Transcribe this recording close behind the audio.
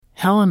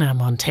Helena,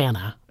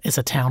 Montana is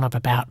a town of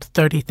about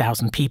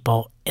 30,000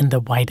 people in the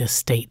whitest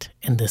state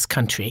in this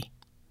country.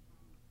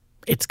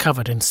 It's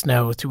covered in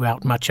snow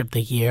throughout much of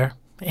the year,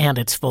 and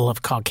it's full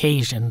of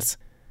Caucasians.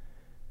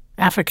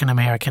 African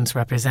Americans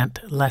represent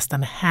less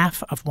than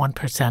half of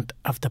 1%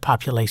 of the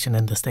population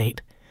in the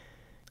state.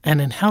 And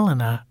in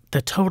Helena,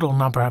 the total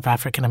number of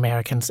African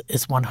Americans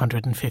is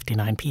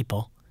 159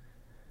 people.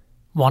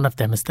 One of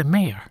them is the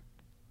mayor.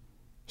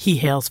 He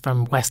hails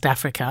from West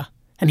Africa,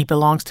 and he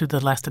belongs to the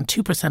less than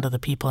 2% of the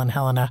people in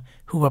Helena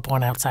who were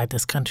born outside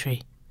this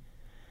country.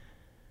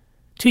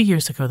 2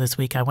 years ago this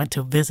week, I went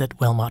to visit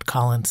Wilmot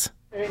Collins.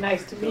 Very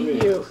nice to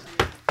meet you.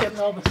 Getting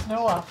all the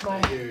snow off my...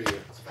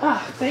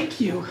 thank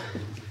you.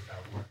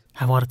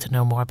 I wanted to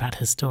know more about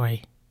his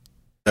story.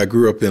 I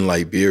grew up in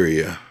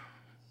Liberia,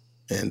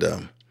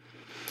 and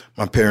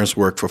my parents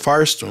worked for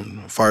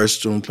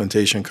Firestone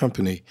Plantation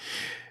Company.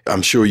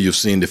 I'm sure you've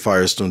seen the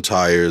Firestone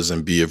tires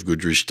and B.F.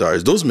 Goodrich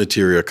tires. Those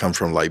material come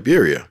from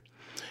Liberia.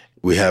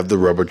 We have the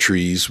rubber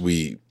trees,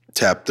 we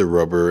tap the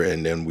rubber,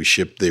 and then we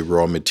ship the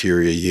raw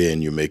material here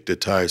and you make the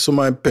tires. So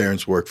my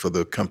parents worked for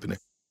the company.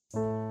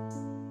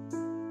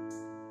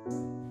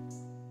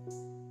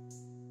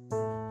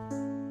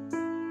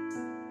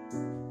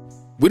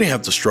 We didn't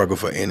have to struggle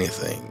for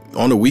anything.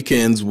 On the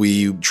weekends,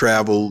 we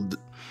traveled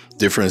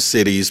different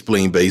cities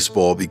playing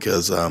baseball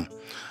because I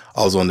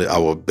was on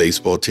our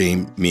baseball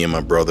team, me and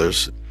my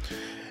brothers.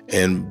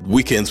 And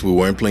weekends, we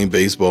weren't playing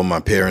baseball.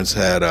 My parents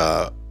had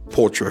a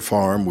poultry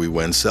farm. We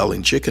went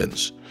selling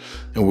chickens,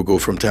 and we'd go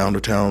from town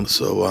to town.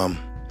 So,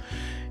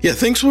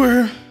 things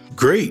were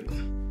great.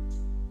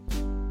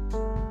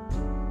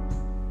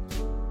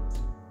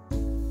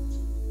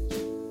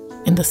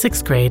 In the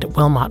 6th grade,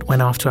 Wilmot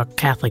went off to a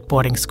Catholic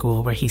boarding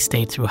school where he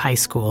stayed through high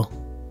school.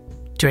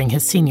 During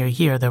his senior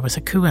year, there was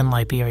a coup in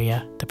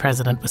Liberia. The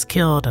president was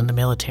killed and the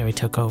military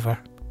took over.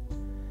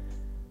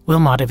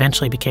 Wilmot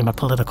eventually became a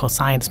political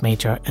science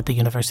major at the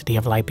University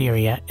of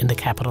Liberia in the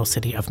capital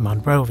city of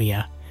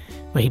Monrovia,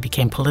 where he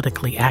became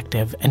politically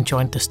active and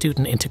joined the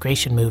student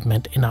integration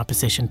movement in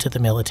opposition to the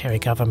military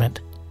government.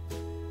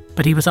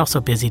 But he was also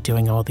busy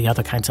doing all the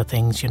other kinds of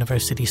things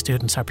university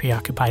students are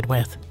preoccupied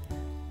with,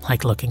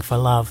 like looking for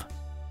love.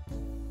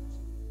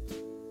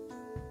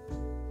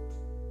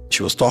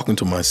 She was talking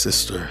to my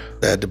sister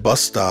at the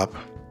bus stop,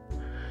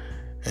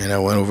 and I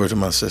went over to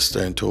my sister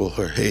and told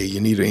her, hey,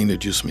 you need to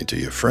introduce me to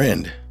your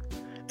friend.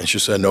 And she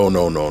said,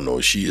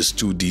 no, she is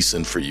too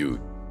decent for you.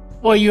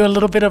 Well, you a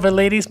little bit of a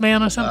ladies'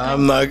 man or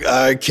something?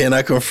 I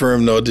cannot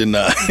confirm nor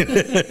deny.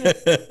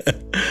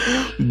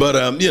 But,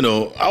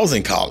 I was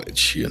in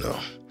college,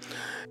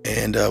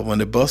 And when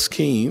the bus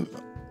came,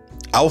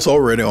 I was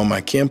already on my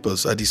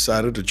campus. I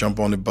decided to jump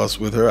on the bus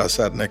with her. I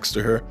sat next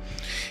to her,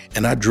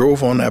 and I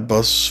drove on that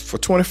bus for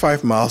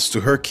 25 miles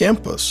to her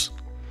campus.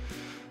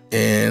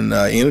 And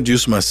I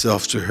introduced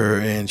myself to her,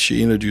 and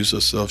she introduced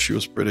herself. She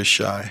was pretty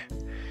shy.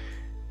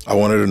 I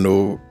wanted to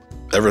know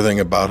everything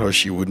about her.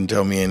 She wouldn't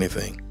tell me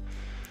anything.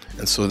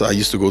 And so I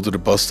used to go to the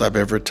bus stop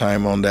every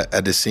time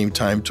at the same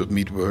time to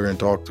meet with her and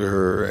talk to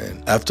her.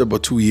 And after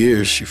about 2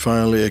 years, she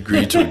finally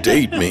agreed to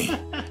date me.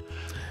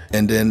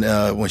 And then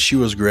when she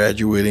was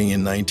graduating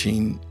in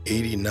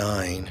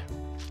 1989,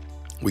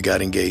 we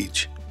got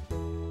engaged.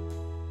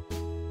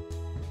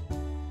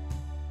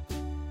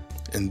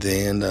 And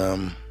then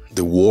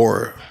the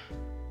war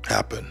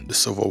happened, the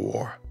Civil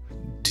War,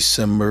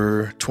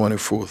 December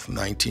 24th,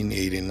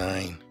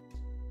 1989.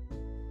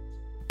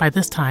 By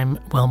this time,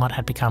 Wilmot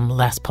had become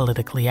less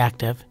politically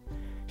active.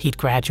 He'd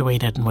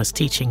graduated and was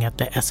teaching at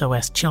the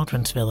SOS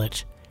Children's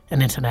Village,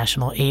 an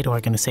international aid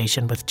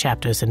organization with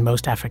chapters in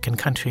most African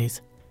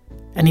countries.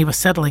 And he was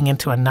settling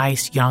into a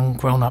nice, young,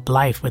 grown-up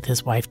life with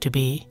his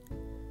wife-to-be,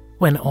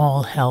 when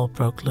all hell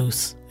broke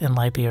loose in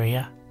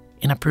Liberia,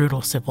 in a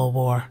brutal civil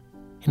war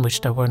in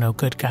which there were no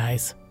good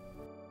guys.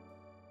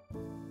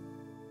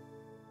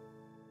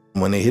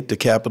 When they hit the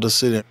capital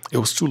city, it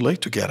was too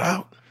late to get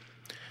out.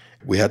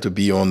 We had to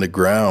be on the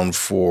ground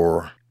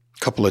for a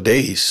couple of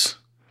days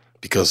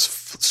because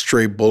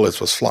stray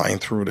bullets was flying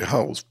through the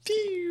house.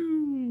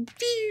 Phew,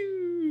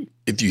 phew.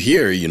 If you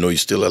hear, you're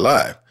still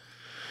alive.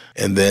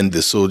 And then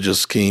the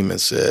soldiers came and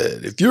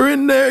said, if you're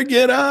in there,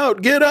 get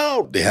out, get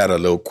out. They had a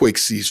little quick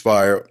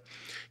ceasefire,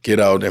 get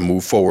out and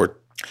move forward.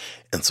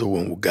 And so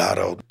when we got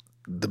out,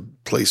 the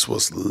place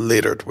was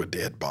littered with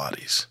dead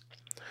bodies.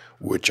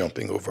 We were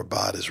jumping over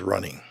bodies,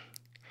 running.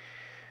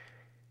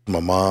 My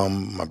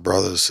mom, my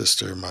brother,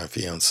 sister, my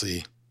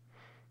fiancée,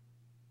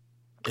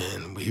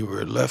 and we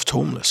were left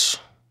homeless,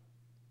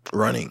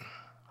 running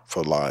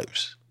for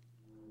lives.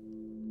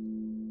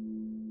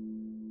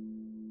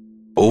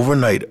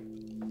 Overnight,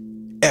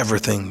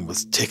 everything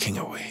was taken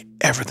away.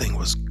 Everything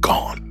was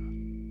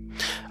gone.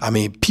 I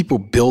mean, people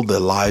build their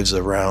lives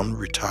around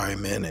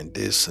retirement and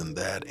this and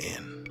that,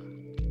 and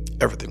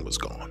everything was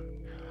gone.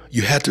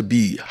 You had to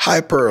be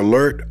hyper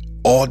alert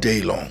all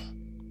day long.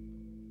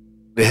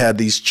 They had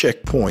these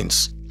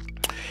checkpoints,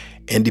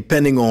 and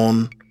depending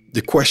on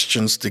the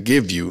questions to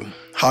give you,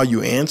 how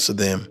you answer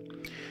them,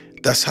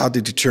 that's how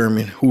they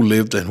determine who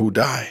lived and who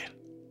died.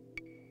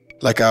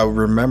 Like I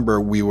remember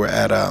we were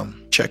at a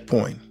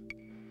checkpoint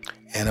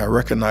and I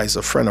recognized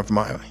a friend of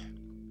mine,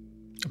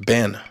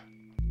 Ben.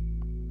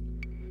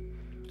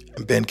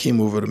 And Ben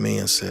came over to me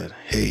and said,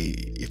 hey,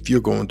 if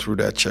you're going through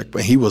that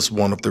checkpoint, he was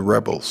one of the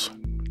rebels.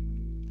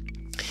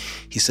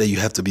 He said, you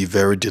have to be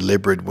very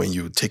deliberate when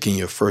you're taking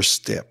your first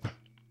step.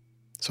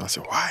 So I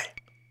said, why?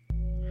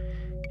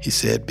 He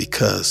said,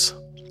 because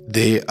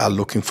they are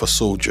looking for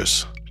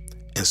soldiers.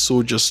 And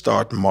soldiers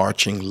start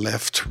marching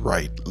left,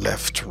 right,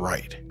 left,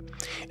 right.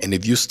 And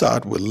if you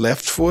start with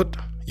left foot,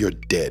 you're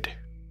dead.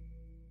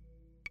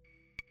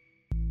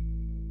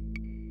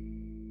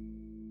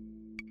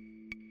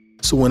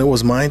 So when it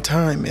was my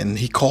time and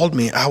he called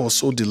me, I was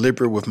so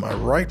deliberate with my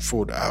right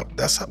foot out.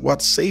 That's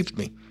what saved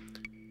me.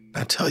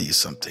 I'll tell you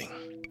something.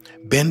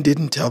 Ben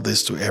didn't tell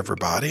this to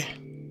everybody.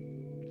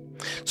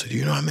 So do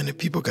you know how many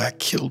people got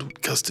killed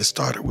because they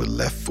started with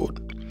left foot?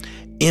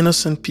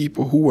 Innocent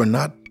people who were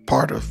not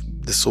part of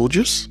the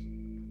soldiers?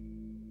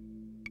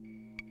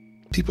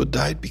 People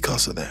died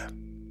because of that.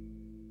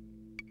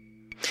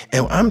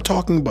 And I'm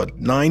talking about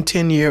 9,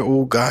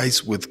 10-year-old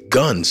guys with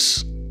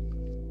guns,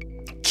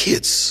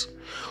 kids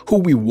who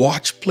we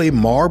watched play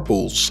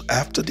marbles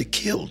after they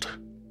killed.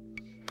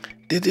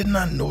 They did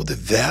not know the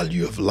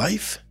value of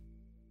life.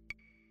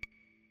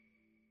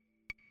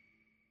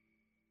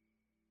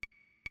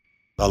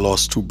 I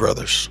lost 2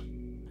 brothers.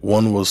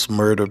 One was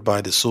murdered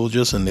by the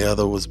soldiers and the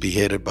other was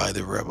beheaded by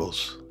the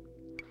rebels.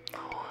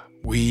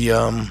 We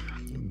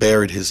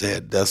buried his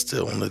head. That's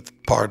the only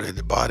part of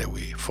the body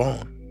we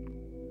found.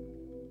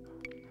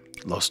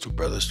 Lost 2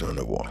 brothers during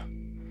the war.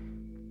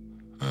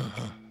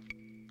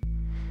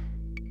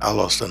 I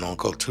lost an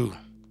uncle too,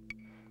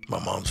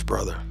 my mom's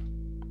brother.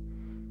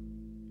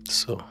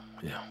 So,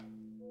 yeah.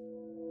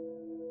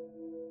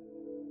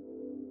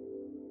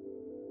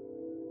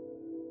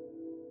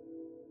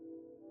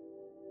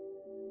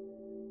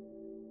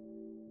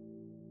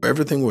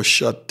 Everything was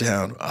shut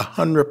down,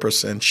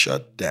 100%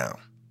 shut down.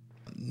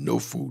 No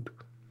food,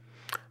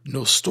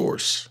 no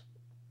stores,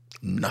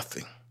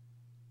 nothing.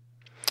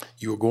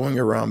 You were going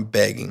around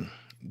begging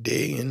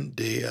day in,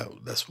 day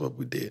out. That's what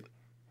we did.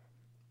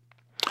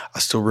 I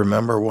still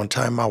remember one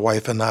time my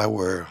wife and I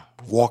were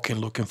walking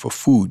looking for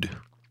food.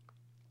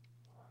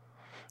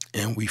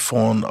 And we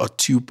found a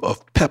tube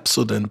of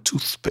Pepsodent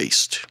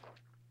toothpaste.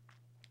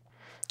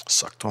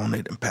 Sucked on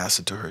it and passed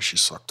it to her. She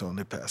sucked on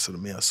it, passed it to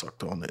me. I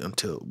sucked on it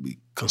until we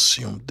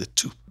consumed the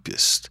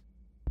toothpaste.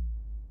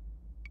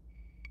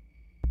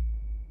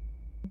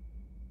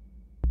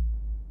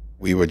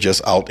 We were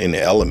just out in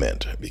the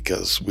element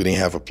because we didn't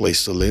have a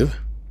place to live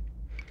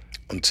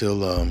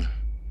until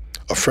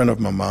a friend of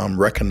my mom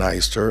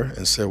recognized her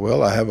and said,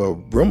 well, I have a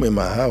room in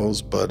my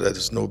house, but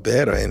there's no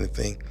bed or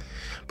anything,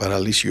 but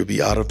at least you'll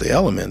be out of the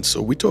element.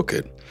 So we took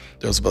it.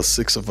 There was about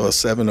 6 of us,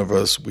 7 of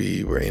us.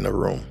 We were in a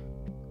room,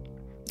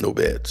 no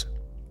beds.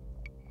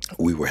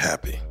 We were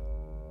happy.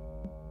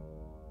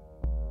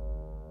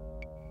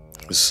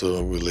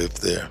 So we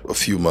lived there a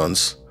few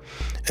months.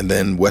 And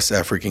then West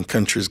African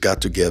countries got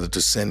together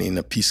to send in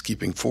a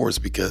peacekeeping force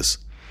because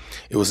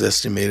it was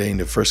estimated in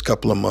the first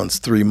couple of months,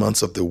 3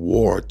 months of the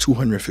war,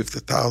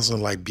 250,000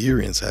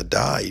 Liberians had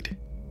died.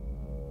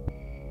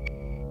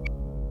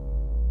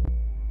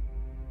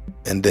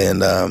 And then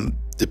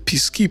the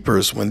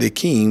peacekeepers, when they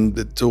came,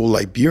 they told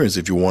Liberians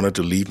if you wanted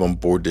to leave on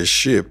board this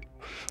ship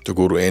to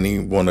go to any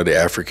one of the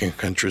African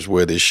countries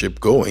where the ship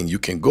going, you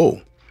can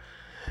go.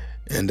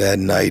 And that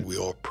night we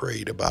all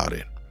prayed about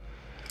it.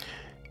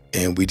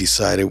 And we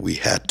decided we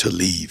had to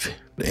leave.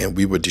 And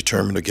we were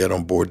determined to get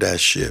on board that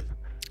ship.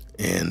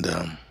 And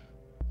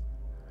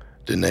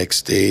the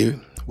next day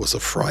was a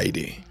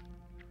Friday.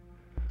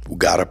 We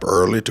got up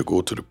early to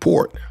go to the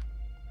port.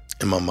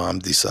 And my mom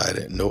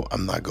decided, no,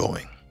 I'm not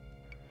going.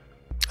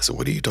 I said,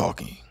 what are you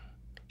talking?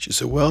 She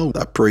said, well,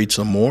 I prayed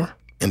some more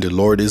and the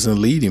Lord isn't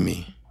leading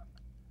me.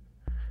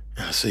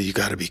 And I said, you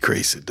got to be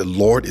crazy. The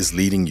Lord is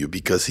leading you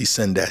because he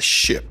sent that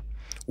ship.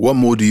 What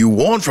more do you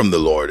want from the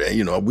Lord?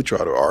 And, we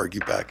try to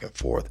argue back and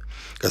forth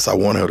because I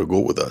want her to go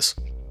with us.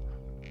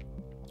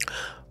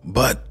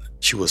 But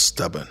she was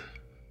stubborn.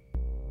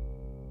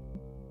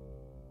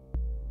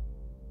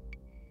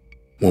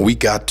 When we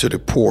got to the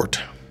port,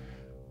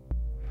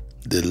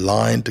 the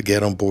line to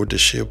get on board the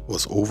ship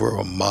was over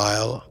a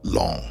mile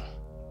long.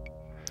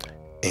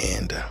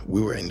 And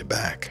we were in the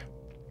back.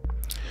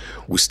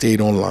 We stayed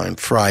on line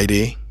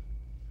Friday.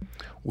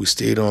 We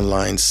stayed on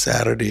line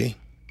Saturday.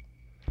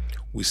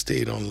 We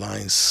stayed on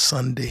line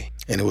Sunday.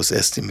 And it was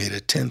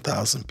estimated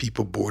 10,000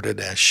 people boarded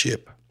that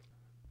ship.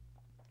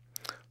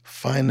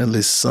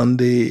 Finally,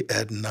 Sunday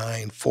at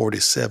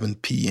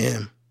 9:47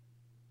 p.m.,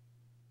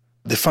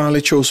 they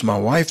finally chose my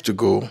wife to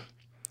go,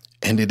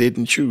 and they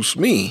didn't choose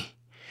me.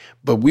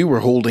 But we were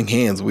holding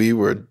hands. We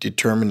were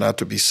determined not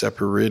to be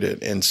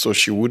separated. And so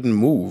she wouldn't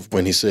move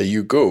when he said,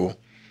 you go.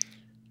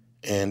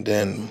 And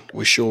then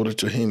we showed it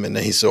to him, and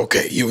then he said,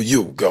 okay,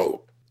 you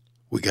go.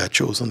 We got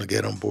chosen to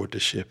get on board the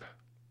ship.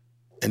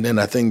 And then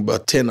I think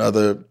about 10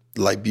 other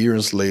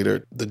Liberians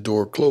later, the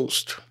door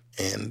closed,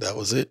 and that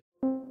was it.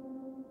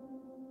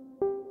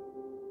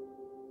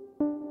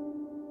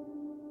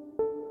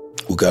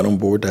 who got on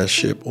board that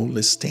ship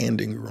only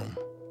standing room.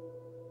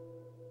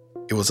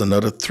 It was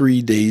another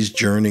 3 days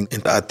journey,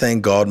 and I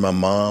thank God my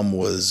mom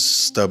was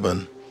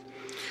stubborn,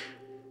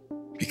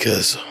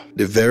 because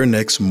the very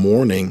next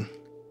morning,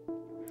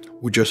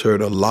 we just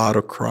heard a lot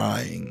of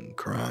crying.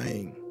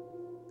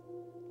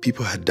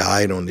 People had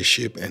died on the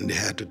ship, and they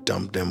had to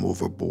dump them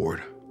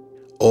overboard.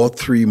 All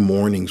 3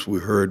 mornings, we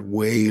heard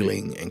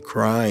wailing and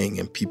crying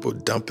and people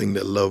dumping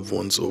their loved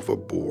ones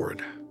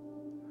overboard.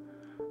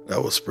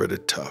 That was pretty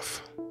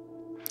tough.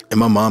 And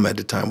my mom at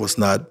the time was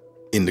not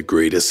in the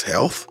greatest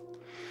health.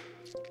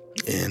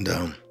 And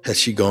had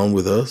she gone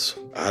with us,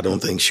 I don't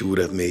think she would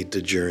have made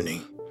the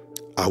journey.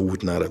 I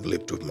would not have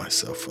lived with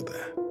myself for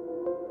that.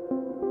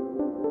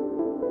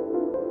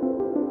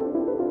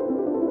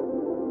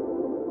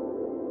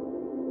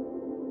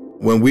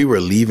 When we were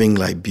leaving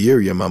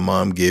Liberia, my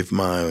mom gave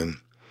my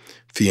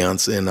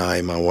fiance and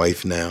I, my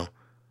wife now,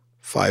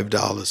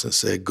 $5 and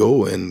said,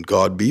 go and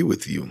God be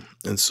with you.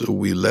 And so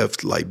we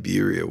left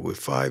Liberia with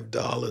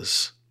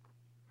 $5.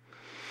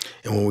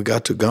 And when we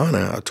got to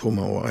Ghana, I told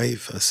my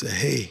wife, I said,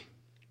 hey,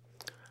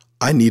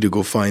 I need to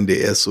go find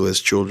the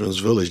SOS Children's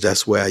Village.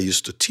 That's where I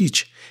used to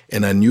teach.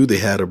 And I knew they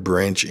had a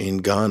branch in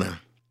Ghana.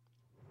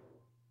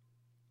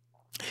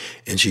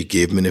 And she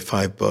gave me the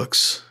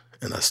 $5,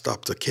 and I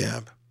stopped a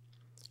cab.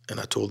 And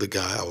I told the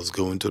guy I was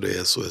going to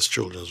the SOS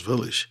Children's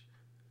Village.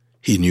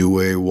 He knew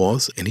where it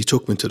was, and he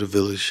took me to the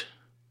village.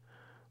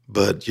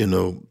 But,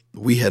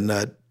 we had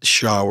not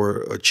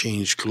showered or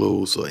changed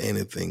clothes or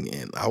anything,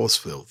 and I was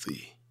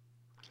filthy.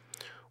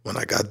 When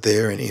I got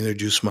there and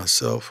introduced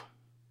myself,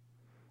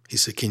 he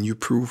said, can you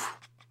prove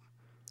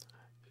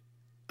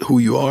who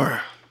you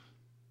are?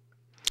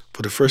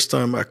 For the first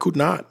time, I could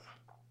not.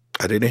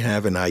 I didn't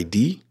have an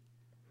ID.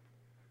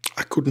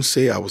 I couldn't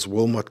say I was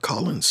Wilmot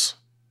Collins.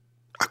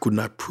 I could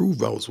not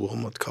prove I was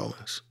Wilmot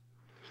Collins.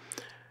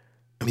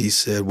 And he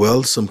said,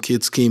 well, some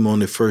kids came on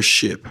the first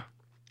ship.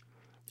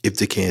 If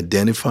they can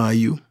identify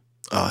you,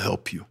 I'll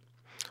help you.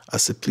 I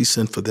said, please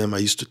send for them. I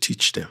used to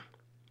teach them.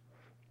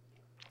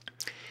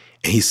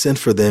 And he sent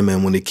for them,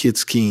 and when the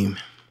kids came,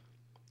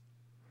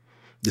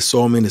 they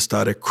saw me and they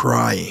started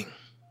crying.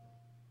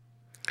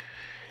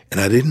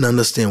 And I didn't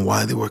understand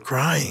why they were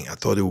crying. I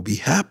thought they would be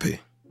happy.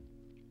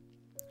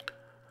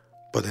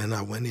 But then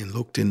I went and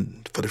looked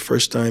in, for the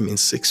first time in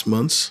 6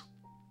 months,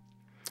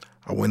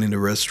 I went in the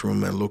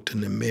restroom and looked in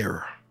the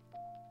mirror.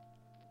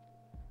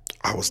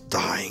 I was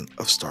dying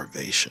of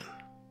starvation.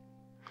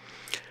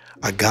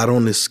 I got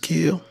on the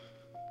scale.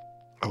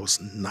 I was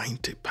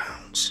 90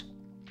 pounds.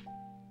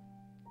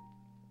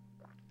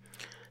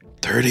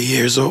 30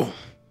 years old.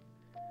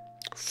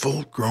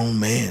 Full-grown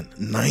man,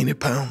 90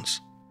 pounds.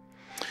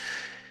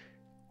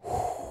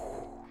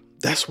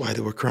 That's why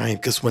they were crying,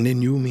 because when they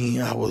knew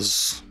me, I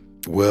was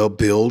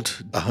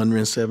well-built,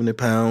 170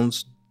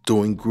 pounds,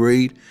 doing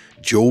great,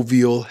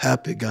 jovial,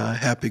 happy guy,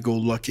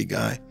 happy-go-lucky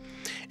guy.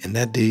 And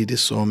that day they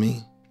saw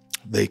me,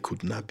 they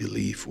could not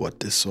believe what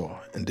they saw,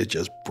 and they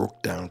just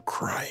broke down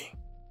crying.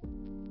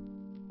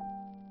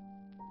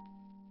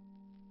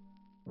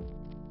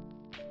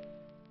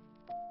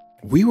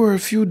 We were a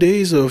few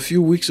days or a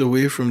few weeks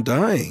away from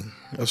dying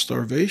of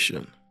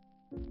starvation.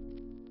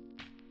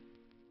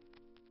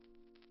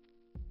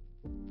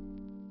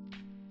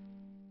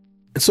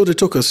 And so they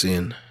took us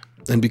in.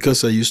 And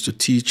because I used to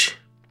teach,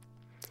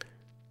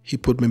 he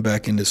put me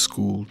back into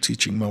school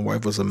teaching. My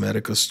wife was a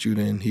medical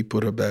student. He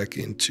put her back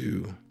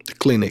into the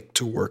clinic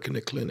to work in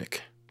the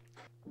clinic.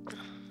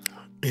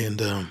 And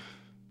it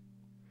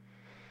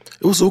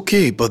was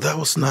okay, but that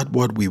was not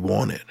what we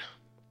wanted.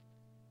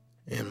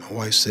 And my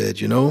wife said,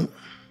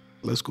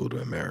 let's go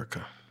to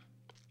America.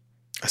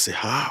 I said,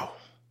 how?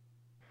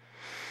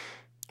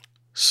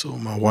 So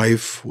my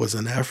wife was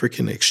an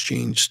African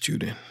exchange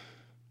student.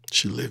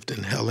 She lived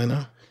in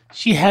Helena.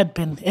 She had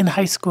been in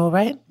high school,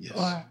 right?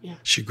 Yes. Yeah.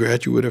 She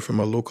graduated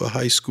from a local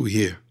high school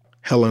here,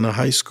 Helena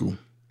High School.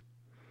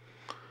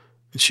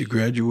 And she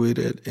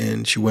graduated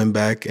and she went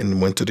back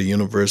and went to the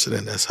university,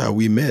 and that's how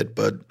we met.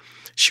 But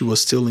she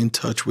was still in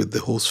touch with the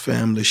host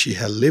family she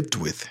had lived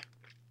with.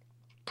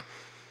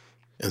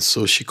 And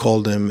so she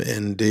called them,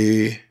 and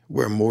they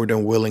were more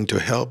than willing to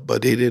help,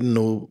 but they didn't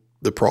know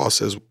the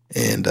process.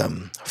 And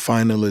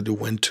finally, they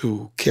went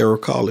to Carroll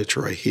College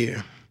right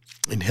here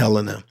in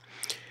Helena.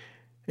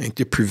 And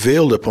they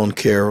prevailed upon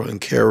Carroll, and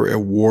Carroll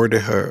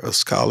awarded her a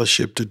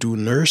scholarship to do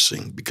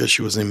nursing because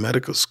she was in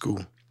medical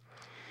school.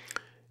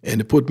 And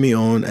they put me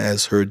on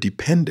as her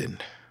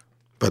dependent.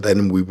 But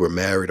then we were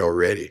married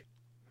already.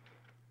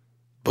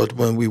 But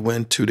when we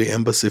went to the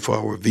embassy for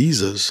our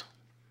visas,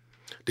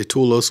 they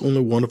told us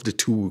only one of the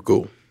two would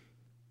go.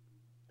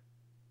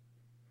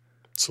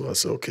 So I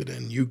said, okay,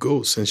 then you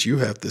go. Since you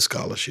have the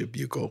scholarship,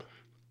 you go.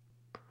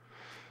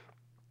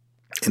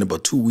 And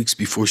about 2 weeks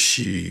before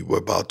she were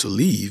about to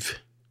leave,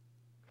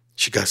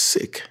 she got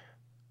sick.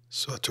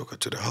 So I took her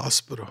to the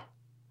hospital.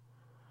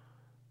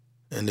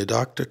 And the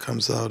doctor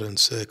comes out and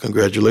said,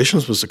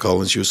 congratulations, Mr.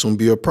 Collins, you'll soon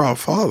be a proud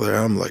father.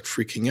 I'm like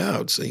freaking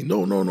out, saying,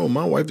 no,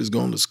 my wife is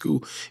going to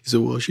school. He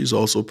said, well, she's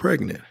also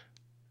pregnant.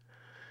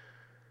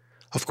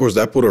 Of course,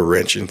 that put a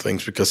wrench in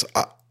things because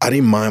I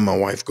didn't mind my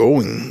wife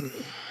going,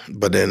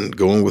 but then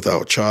going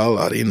without a child,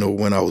 I didn't know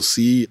when I would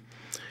see.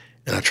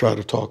 And I tried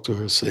to talk to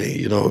her,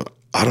 say,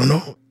 I don't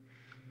know.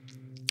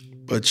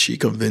 But she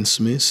convinced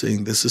me,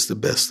 saying this is the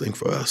best thing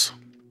for us.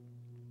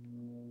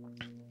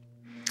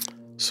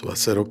 So I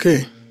said,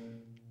 okay.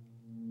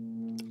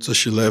 So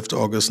she left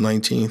August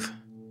 19th,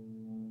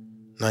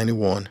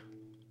 91.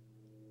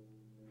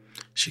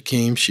 She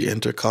came, she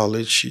entered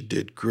college, she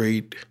did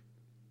great.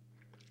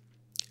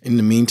 In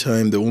the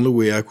meantime, the only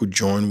way I could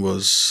join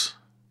was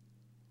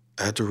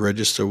I had to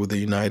register with the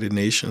United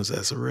Nations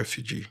as a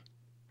refugee.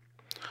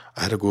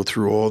 I had to go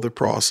through all the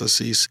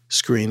processes,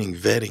 screening,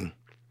 vetting.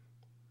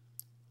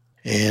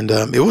 And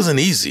it wasn't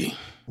easy.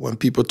 When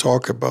people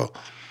talk about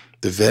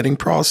the vetting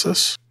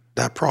process,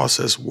 that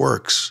process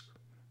works.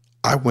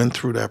 I went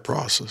through that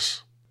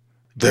process.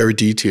 Very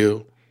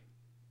detailed,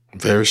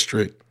 very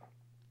strict.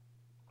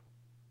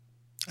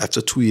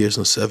 After 2 years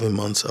and 7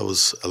 months, I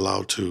was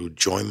allowed to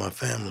join my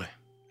family.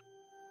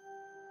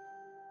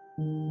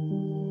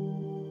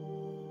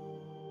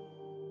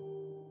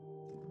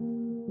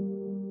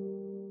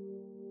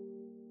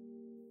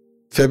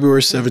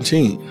 February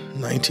 17,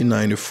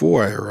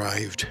 1994, I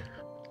arrived.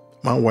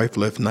 My wife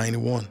left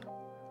 91.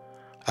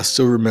 I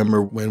still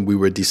remember when we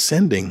were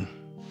descending,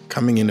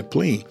 coming in the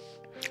plane,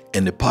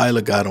 and the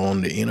pilot got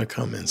on the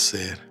intercom and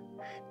said,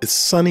 "It's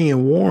sunny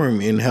and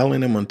warm in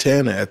Helena,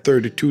 Montana at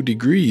 32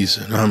 degrees.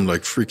 And I'm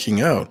like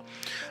freaking out.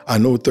 I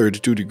know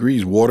 32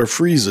 degrees, water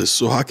freezes,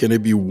 so how can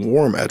it be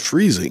warm at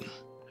freezing?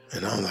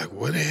 And I'm like,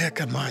 what the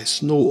heck am I?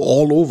 Snow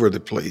all over the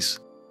place.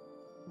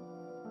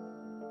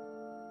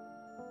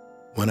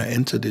 When I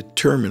entered the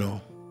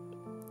terminal,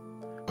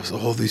 there was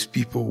all these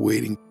people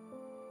waiting.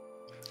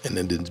 And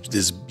then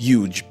this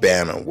huge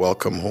banner,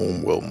 "Welcome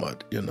home,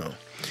 Wilmot,"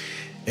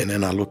 And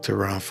then I looked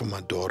around for my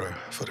daughter.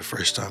 For the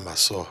first time I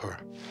saw her.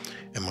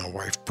 And my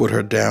wife put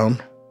her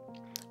down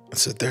and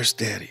said, "There's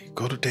Daddy.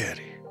 Go to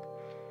Daddy."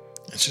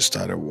 And she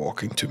started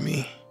walking to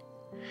me.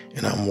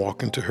 And I'm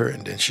walking to her.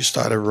 And then she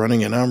started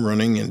running and I'm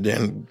running and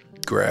then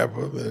grabbed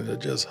her and I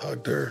just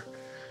hugged her.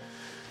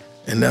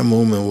 And that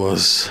moment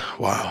was,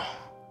 wow.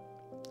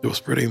 It was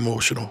pretty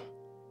emotional.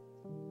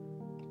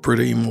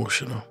 Pretty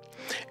emotional.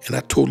 And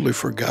I totally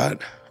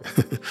forgot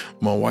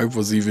my wife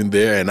was even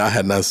there, and I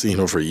had not seen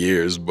her for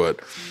years, but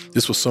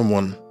this was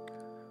someone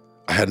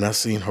I had not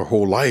seen her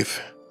whole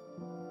life.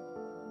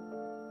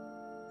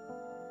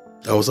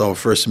 That was our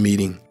first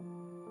meeting,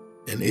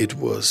 and it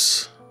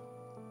was,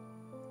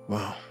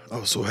 wow, I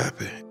was so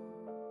happy.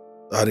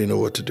 I didn't know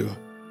what to do.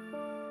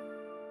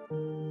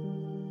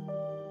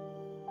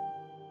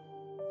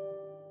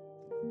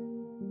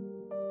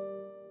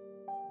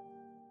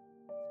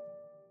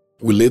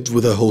 We lived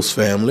with a host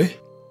family.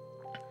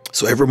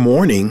 So every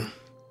morning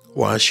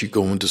while she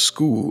going to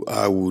school,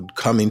 I would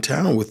come in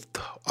town with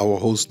our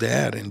host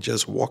dad and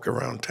just walk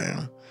around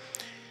town.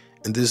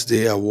 And this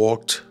day I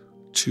walked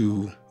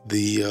to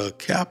the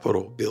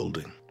Capitol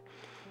building.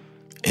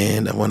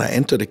 And when I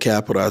entered the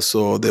Capitol, I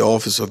saw the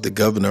office of the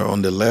governor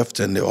on the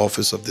left and the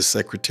office of the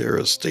Secretary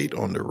of State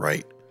on the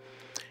right.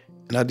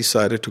 And I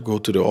decided to go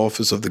to the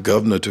office of the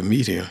governor to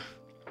meet him.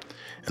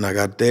 And I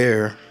got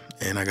there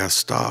and I got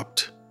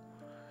stopped.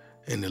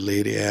 And the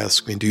lady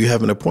asked me, "Do you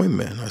have an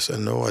appointment?" I said,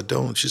 "No, I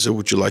don't." She said,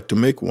 "Would you like to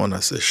make one?" I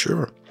said,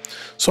 "Sure."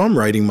 So I'm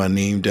writing my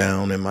name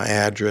down and my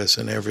address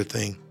and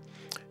everything.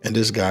 And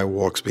this guy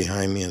walks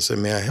behind me and said,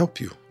 "May I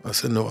help you?" I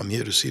said, "No, I'm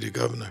here to see the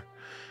governor."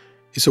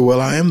 He said, "Well,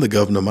 I am the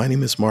governor. My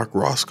name is Mark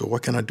Roscoe.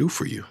 What can I do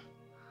for you?"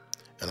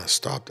 And I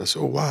stopped. I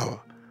said, "Oh,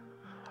 wow.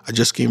 I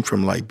just came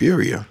from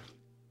Liberia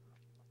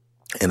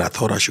and I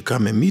thought I should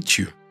come and meet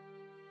you."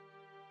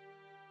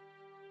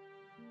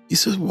 He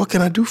says, "What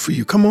can I do for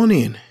you? Come on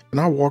in." And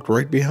I walked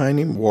right behind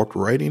him, walked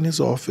right in his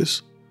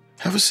office.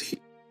 "Have a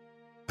seat."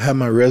 I had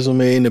my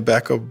resume in the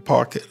back of the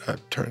pocket. I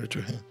turned it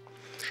to him.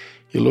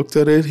 He looked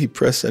at it. He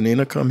pressed an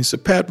intercom. He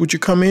said, "Pat, would you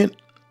come in?"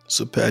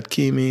 So Pat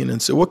came in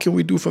and said, "What can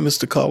we do for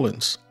Mr.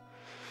 Collins?"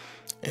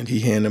 And he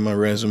handed my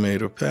resume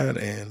to Pat.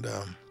 And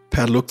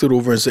Pat looked it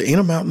over and said,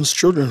 "Intermountain's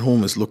Children's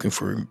Home is looking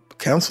for a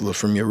counselor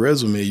from your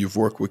resume. You've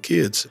worked with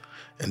kids."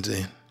 And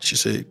then she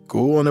said,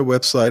 "Go on the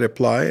website,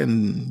 apply,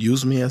 and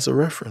use me as a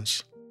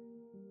reference."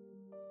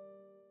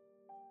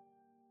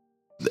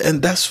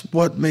 And that's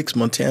what makes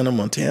Montana,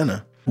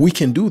 Montana. We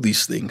can do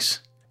these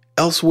things.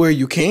 Elsewhere,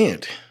 you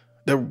can't.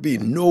 There would be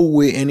no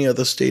way any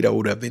other state I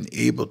would have been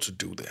able to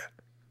do that.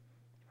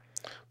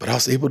 But I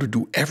was able to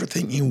do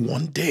everything in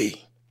one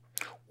day.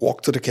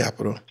 Walk to the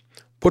Capitol,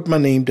 put my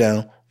name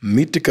down,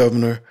 meet the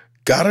governor,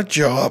 got a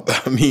job,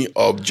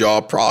 a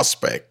job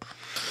prospect.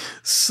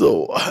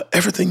 So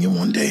everything in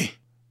one day.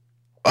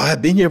 I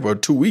had been here for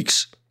 2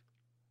 weeks.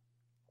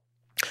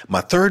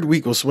 My third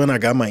week was when I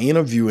got my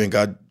interview and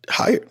got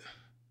hired.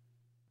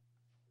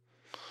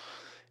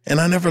 And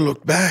I never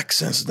looked back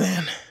since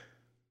then.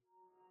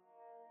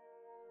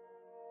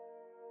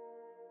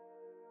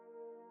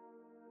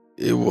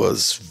 it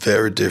was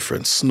very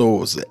different. Snow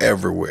was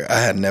everywhere. I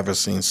had never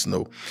seen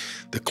snow.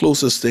 The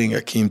closest thing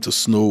I came to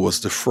snow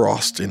was the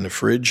frost in the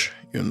fridge,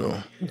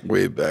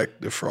 way back,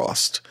 the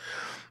frost.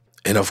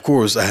 And of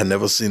course, I had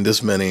never seen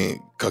this many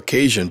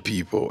Caucasian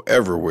people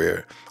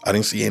everywhere. I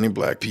didn't see any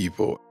black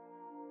people.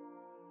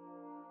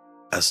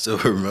 I still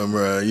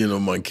remember,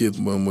 my kids,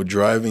 when we're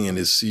driving and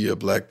they see a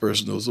black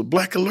person, it was a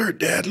black alert,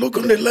 Dad, look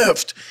on the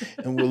left.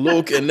 And we'll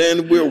look, and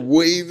then we're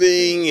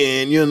waving,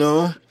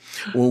 and,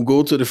 we'll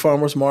go to the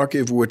farmer's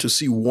market. If we were to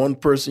see one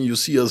person, you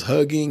see us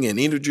hugging and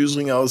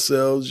introducing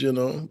ourselves,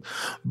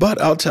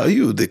 But I'll tell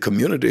you, the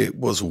community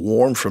was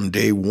warm from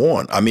day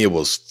one. I mean, it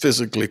was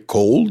physically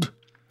cold,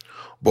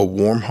 but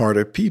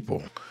warm-hearted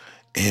people.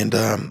 And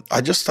I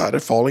just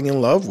started falling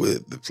in love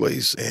with the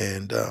place,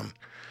 and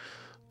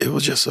it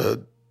was just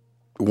a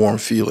warm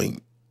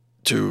feeling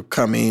to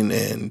come in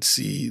and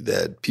see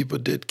that people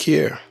did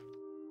care.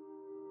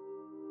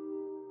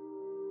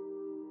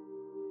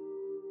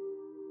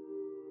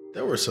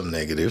 There were some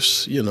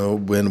negatives,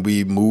 when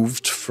we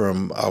moved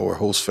from our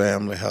host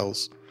family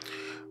house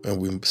and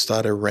we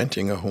started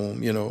renting a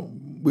home,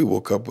 we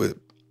woke up with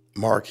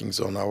markings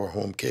on our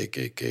home,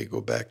 KKK,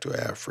 go back to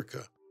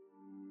Africa.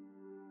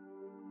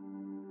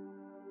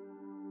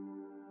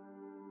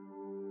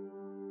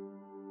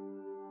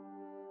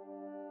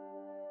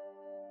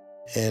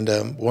 And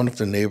one of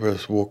the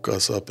neighbors woke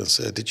us up and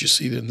said, "Did you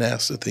see the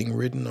nasty thing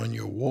written on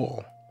your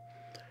wall?"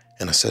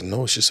 And I said,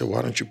 "No." She said,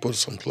 "Why don't you put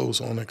some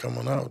clothes on and come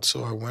on out?"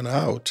 So I went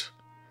out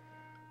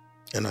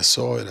and I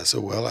saw it. I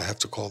said, "Well, I have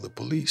to call the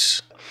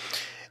police."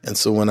 And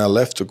so when I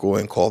left to go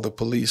and call the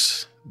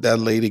police, that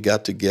lady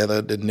got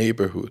together the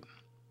neighborhood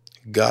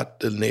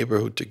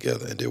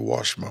together, and they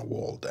washed my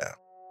wall down.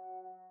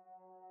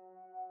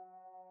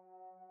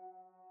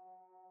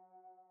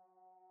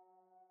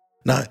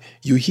 Now,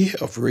 you hear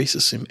of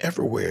racism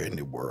everywhere in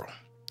the world,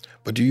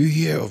 but do you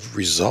hear of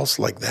results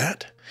like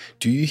that?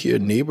 Do you hear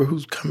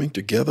neighborhoods coming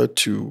together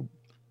to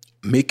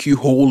make you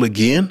whole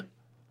again?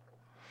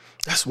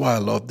 That's why I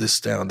love this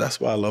town. That's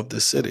why I love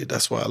this city.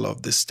 That's why I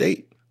love this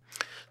state,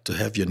 to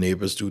have your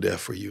neighbors do that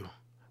for you.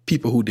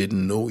 People who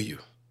didn't know you.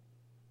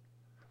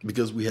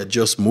 Because we had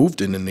just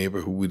moved in the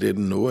neighborhood, we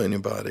didn't know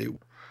anybody.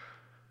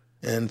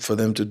 And for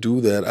them to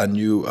do that, I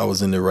knew I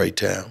was in the right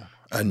town.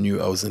 I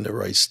knew I was in the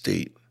right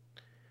state.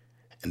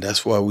 And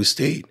that's why we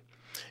stayed.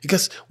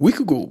 Because we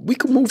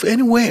could move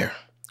anywhere.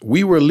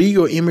 We were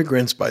legal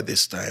immigrants by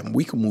this time.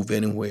 We could move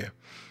anywhere.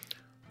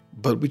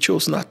 But we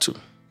chose not to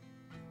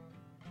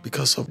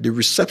because of the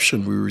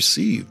reception we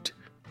received.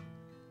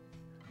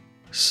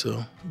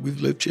 So we've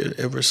lived here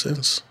ever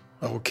since.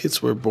 Our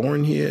kids were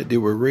born here. They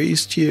were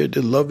raised here. They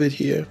love it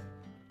here.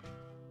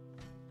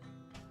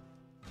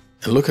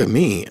 And look at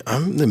me.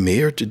 I'm the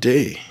mayor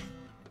today.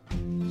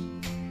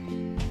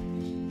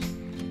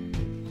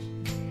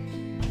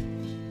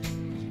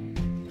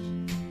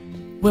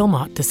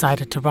 Wilmot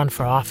decided to run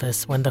for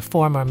office when the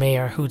former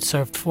mayor, who'd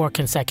served 4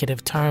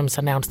 consecutive terms,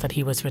 announced that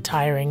he was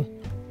retiring.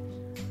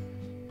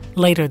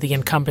 Later, the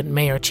incumbent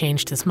mayor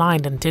changed his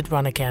mind and did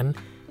run again,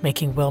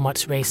 making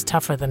Wilmot's race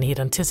tougher than he'd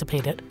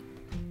anticipated.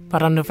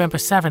 But on November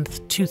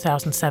 7th,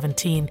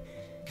 2017,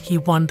 he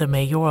won the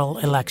mayoral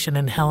election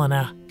in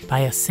Helena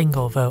by a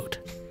single vote.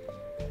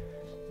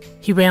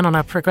 He ran on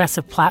a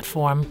progressive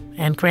platform,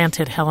 and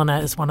granted, Helena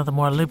is one of the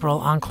more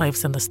liberal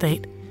enclaves in the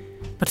state,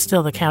 but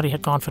still the county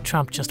had gone for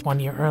Trump just 1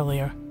 year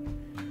earlier.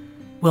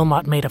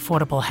 Wilmot made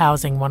affordable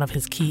housing one of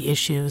his key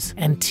issues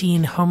and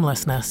teen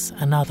homelessness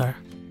another.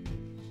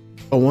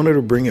 I wanted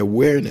to bring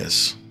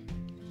awareness.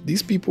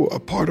 These people are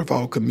part of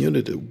our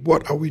community.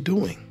 What are we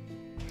doing?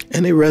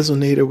 And it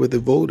resonated with the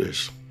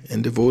voters,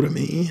 and they voted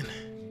me in.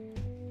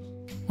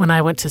 When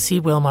I went to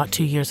see Wilmot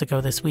 2 years ago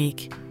this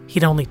week,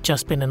 he'd only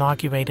just been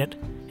inaugurated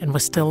and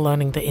was still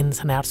learning the ins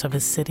and outs of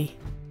his city.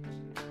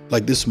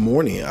 Like this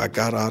morning, I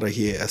got out of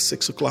here at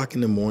 6 o'clock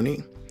in the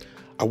morning.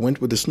 I went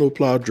with the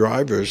snowplow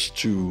drivers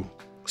to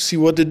see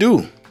what to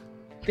do.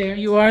 There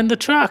you are in the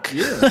truck,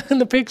 yeah. In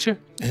the picture.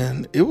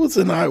 And it was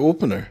an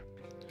eye-opener.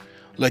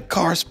 Like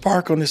cars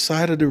park on the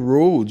side of the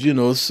road,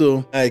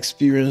 so I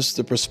experienced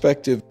the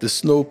perspective the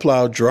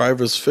snowplow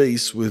drivers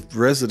face with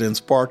residents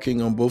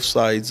parking on both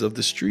sides of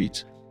the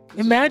street.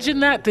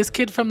 Imagine that, this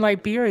kid from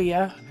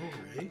Liberia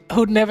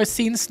who'd never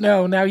seen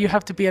snow. Now you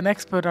have to be an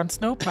expert on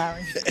snow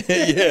plowing.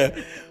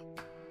 Yeah.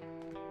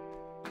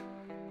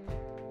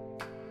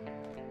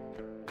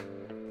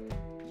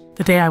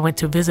 The day I went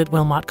to visit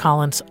Wilmot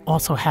Collins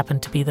also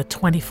happened to be the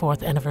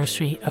 24th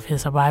anniversary of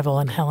his arrival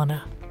in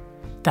Helena.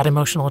 That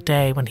emotional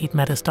day when he'd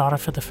met his daughter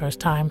for the first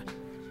time.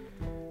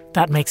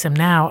 That makes him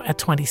now a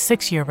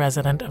 26-year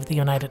resident of the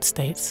United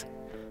States.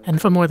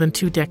 And for more than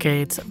 2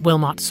 decades,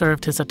 Wilmot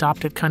served his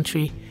adopted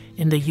country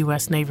in the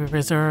U.S. Navy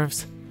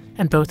Reserves,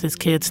 and both his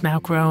kids, now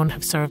grown,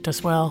 have served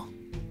as well.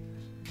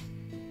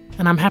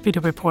 And I'm happy to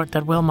report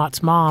that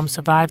Wilmot's mom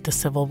survived the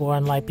Civil War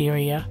in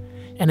Liberia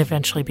and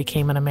eventually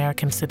became an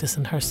American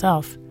citizen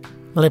herself,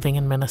 living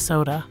in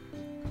Minnesota.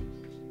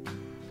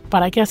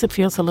 But I guess it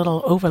feels a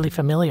little overly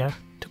familiar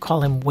to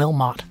call him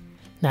Wilmot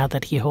now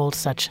that he holds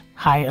such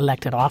high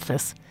elected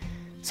office.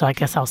 So I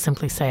guess I'll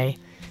simply say,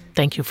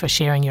 thank you for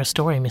sharing your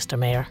story, Mr.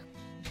 Mayor.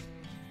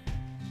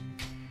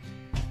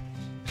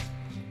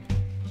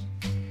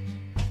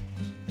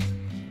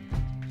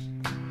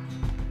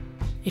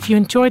 If you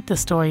enjoyed the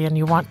story and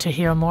you want to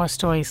hear more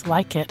stories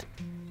like it,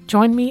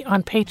 join me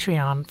on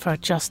Patreon for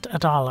just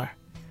 $1.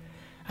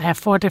 I have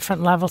 4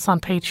 different levels on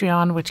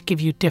Patreon, which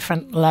give you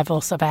different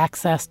levels of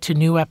access to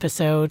new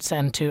episodes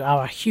and to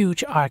our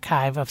huge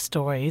archive of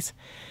stories.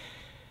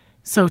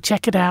 So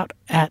check it out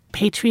at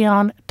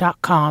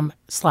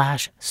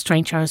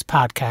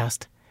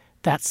patreon.com/strangerspodcast.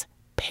 That's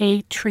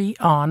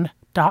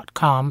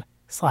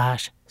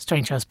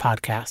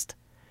patreon.com/strangerspodcast.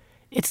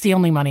 It's the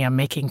only money I'm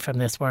making from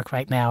this work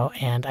right now,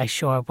 and I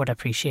sure would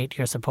appreciate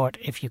your support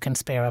if you can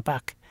spare a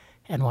buck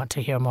and want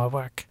to hear more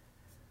work.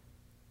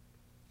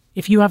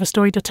 If you have a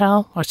story to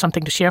tell or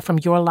something to share from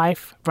your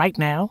life right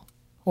now,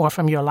 or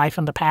from your life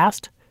in the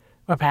past,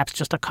 or perhaps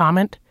just a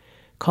comment,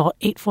 call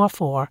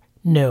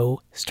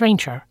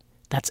 844-NO-STRANGER.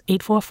 That's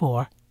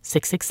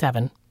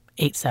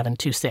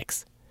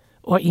 844-667-8726.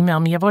 Or email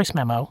me a voice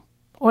memo,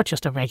 or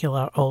just a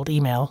regular old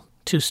email,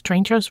 to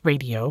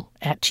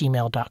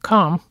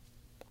strangersradio@gmail.com.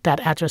 That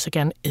address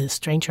again is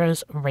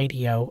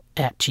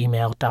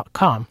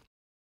strangersradio@gmail.com.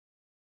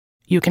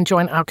 You can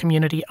join our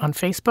community on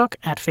Facebook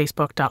at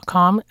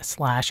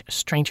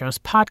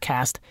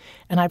facebook.com/strangerspodcast,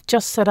 and I've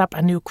just set up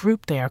a new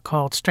group there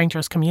called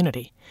Strangers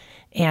Community,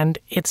 and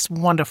it's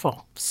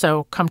wonderful,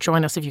 so come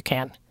join us if you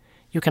can.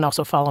 You can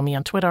also follow me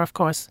on Twitter, of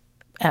course,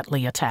 at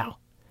Leah Tao.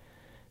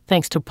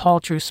 Thanks to Paul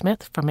Drew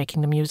Smith for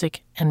making the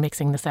music and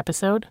mixing this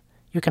episode.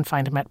 You can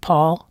find him at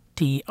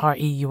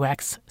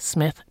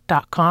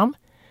pauldreuxsmith.com.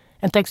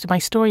 And thanks to my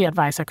story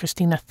advisor,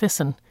 Christina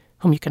Thyssen,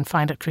 whom you can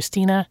find at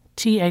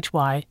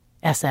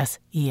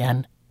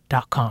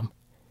ChristinaThyssen.com.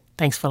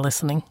 Thanks for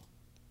listening.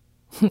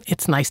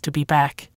 It's nice to be back.